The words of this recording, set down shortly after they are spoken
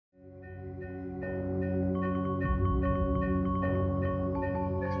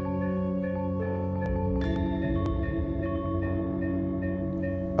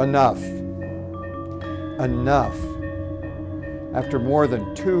Enough. Enough. After more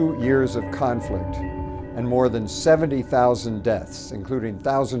than 2 years of conflict and more than 70,000 deaths, including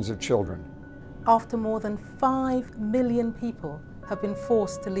thousands of children. After more than 5 million people have been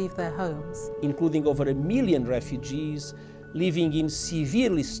forced to leave their homes. Including over 1 million refugees living in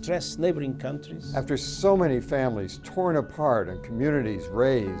severely stressed neighboring countries. After so many families torn apart and communities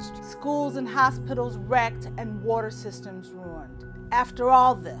razed. Schools and hospitals wrecked and water systems ruined. After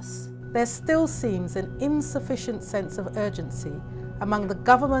all this, there still seems an insufficient sense of urgency among the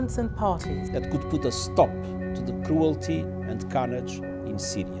governments and parties that could put a stop to the cruelty and carnage in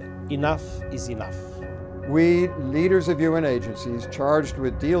Syria. Enough is enough. We, leaders of UN agencies charged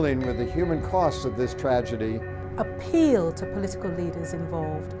with dealing with the human costs of this tragedy, appeal to political leaders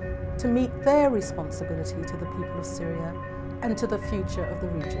involved to meet their responsibility to the people of Syria and to the future of the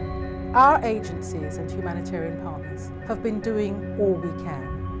region. Our agencies and humanitarian partners have been doing all we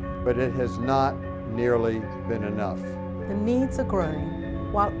can. But it has not nearly been enough. The needs are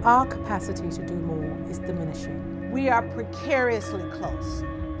growing while our capacity to do more is diminishing. We are precariously close,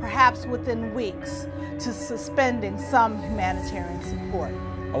 perhaps within weeks, to suspending some humanitarian support.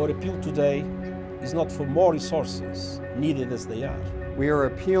 Our appeal today is not for more resources, needed as they are. We are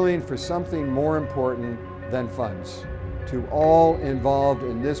appealing for something more important than funds. To all involved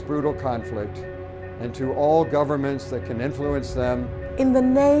in this brutal conflict and to all governments that can influence them. In the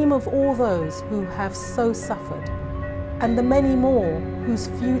name of all those who have so suffered and the many more whose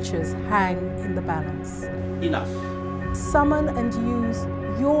futures hang in the balance. Enough. Summon and use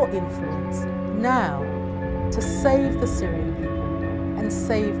your influence now to save the Syrian people and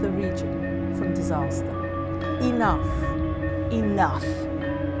save the region from disaster. Enough. Enough.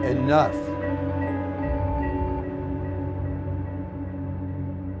 Enough.